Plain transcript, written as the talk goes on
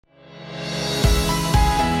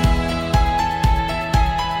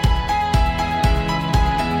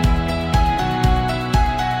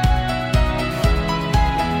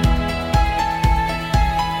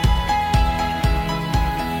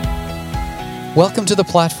Welcome to The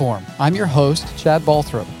Platform. I'm your host, Chad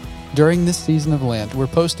Balthrop. During this season of Lent, we're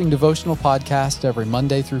posting devotional podcasts every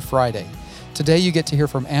Monday through Friday. Today you get to hear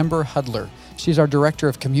from Amber Hudler. She's our Director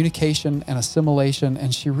of Communication and Assimilation,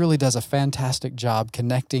 and she really does a fantastic job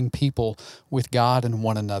connecting people with God and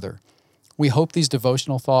one another. We hope these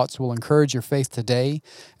devotional thoughts will encourage your faith today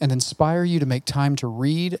and inspire you to make time to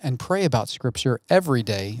read and pray about Scripture every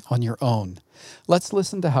day on your own. Let's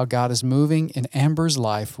listen to how God is moving in Amber's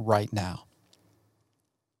life right now.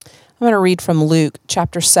 I'm going to read from Luke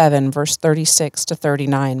chapter 7, verse 36 to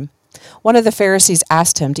 39. One of the Pharisees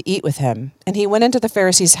asked him to eat with him, and he went into the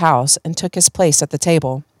Pharisee's house and took his place at the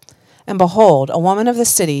table. And behold, a woman of the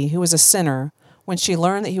city who was a sinner, when she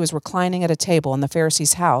learned that he was reclining at a table in the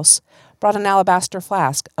Pharisee's house, brought an alabaster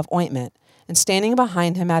flask of ointment, and standing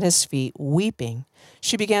behind him at his feet, weeping,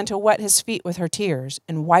 she began to wet his feet with her tears,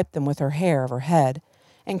 and wiped them with her hair of her head,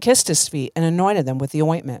 and kissed his feet, and anointed them with the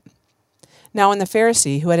ointment. Now when the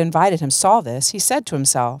Pharisee who had invited him saw this, he said to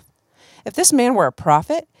himself, "If this man were a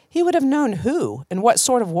prophet, he would have known who and what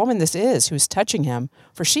sort of woman this is who is touching him,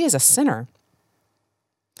 for she is a sinner."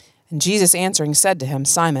 And Jesus answering said to him,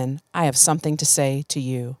 "Simon, I have something to say to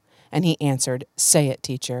you." And he answered, "Say it,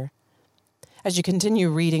 teacher." As you continue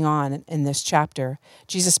reading on in this chapter,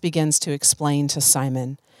 Jesus begins to explain to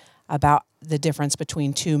Simon about the difference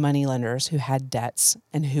between two moneylenders who had debts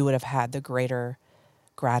and who would have had the greater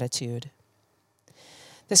gratitude.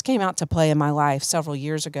 This came out to play in my life several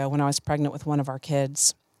years ago when I was pregnant with one of our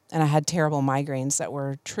kids, and I had terrible migraines that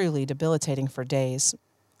were truly debilitating for days.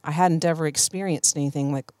 I hadn't ever experienced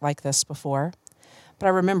anything like this before, but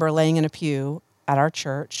I remember laying in a pew at our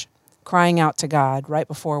church, crying out to God right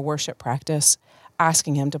before worship practice,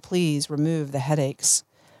 asking Him to please remove the headaches,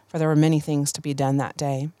 for there were many things to be done that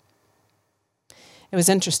day. It was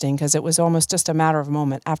interesting because it was almost just a matter of a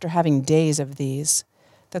moment after having days of these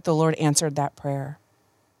that the Lord answered that prayer.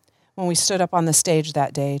 When we stood up on the stage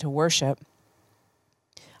that day to worship,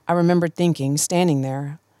 I remembered thinking, standing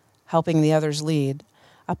there, helping the others lead,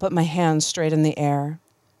 I put my hands straight in the air,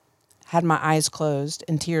 had my eyes closed,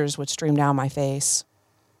 and tears would stream down my face.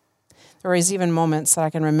 There was even moments that I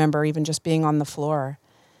can remember even just being on the floor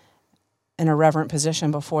in a reverent position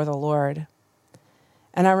before the Lord.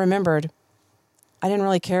 And I remembered I didn't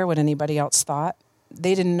really care what anybody else thought.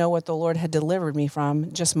 They didn't know what the Lord had delivered me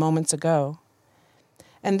from just moments ago.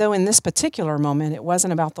 And though in this particular moment it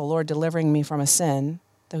wasn't about the Lord delivering me from a sin,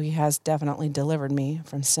 though He has definitely delivered me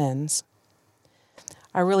from sins,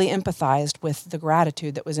 I really empathized with the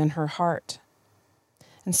gratitude that was in her heart.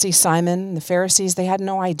 And see, Simon, the Pharisees, they had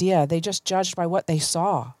no idea. They just judged by what they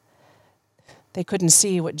saw. They couldn't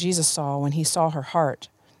see what Jesus saw when He saw her heart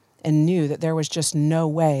and knew that there was just no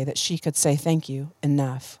way that she could say thank you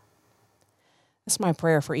enough. That's my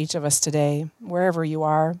prayer for each of us today, wherever you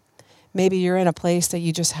are. Maybe you're in a place that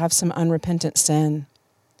you just have some unrepentant sin.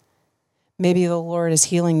 Maybe the Lord is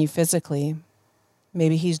healing you physically.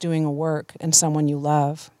 Maybe He's doing a work in someone you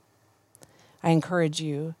love. I encourage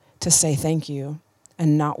you to say thank you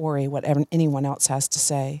and not worry what anyone else has to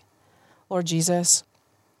say. Lord Jesus,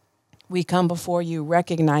 we come before you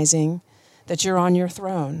recognizing that you're on your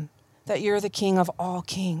throne, that you're the King of all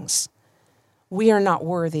kings. We are not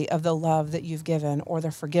worthy of the love that you've given or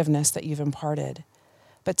the forgiveness that you've imparted.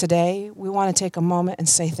 But today, we want to take a moment and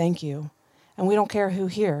say thank you. And we don't care who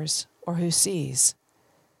hears or who sees.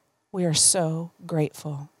 We are so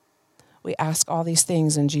grateful. We ask all these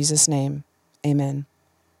things in Jesus' name. Amen.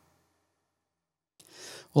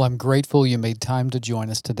 Well, I'm grateful you made time to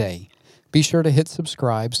join us today. Be sure to hit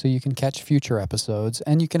subscribe so you can catch future episodes,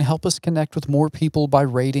 and you can help us connect with more people by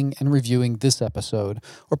rating and reviewing this episode,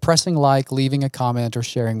 or pressing like, leaving a comment, or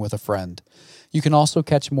sharing with a friend. You can also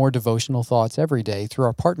catch more devotional thoughts every day through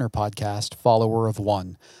our partner podcast, Follower of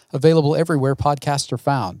One, available everywhere podcasts are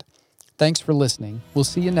found. Thanks for listening. We'll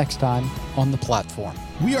see you next time on The Platform.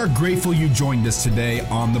 We are grateful you joined us today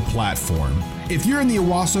on The Platform. If you're in the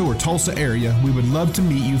Owasso or Tulsa area, we would love to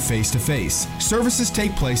meet you face-to-face. Services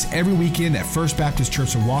take place every weekend at First Baptist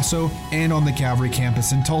Church Owasso and on the Calvary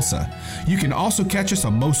campus in Tulsa. You can also catch us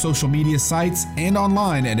on most social media sites and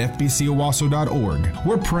online at fbcowasso.org.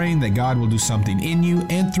 We're praying that God will do something in you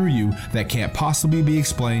and through you that can't possibly be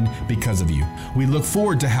explained because of you. We look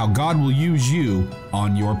forward to how God will use you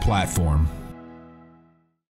on your platform.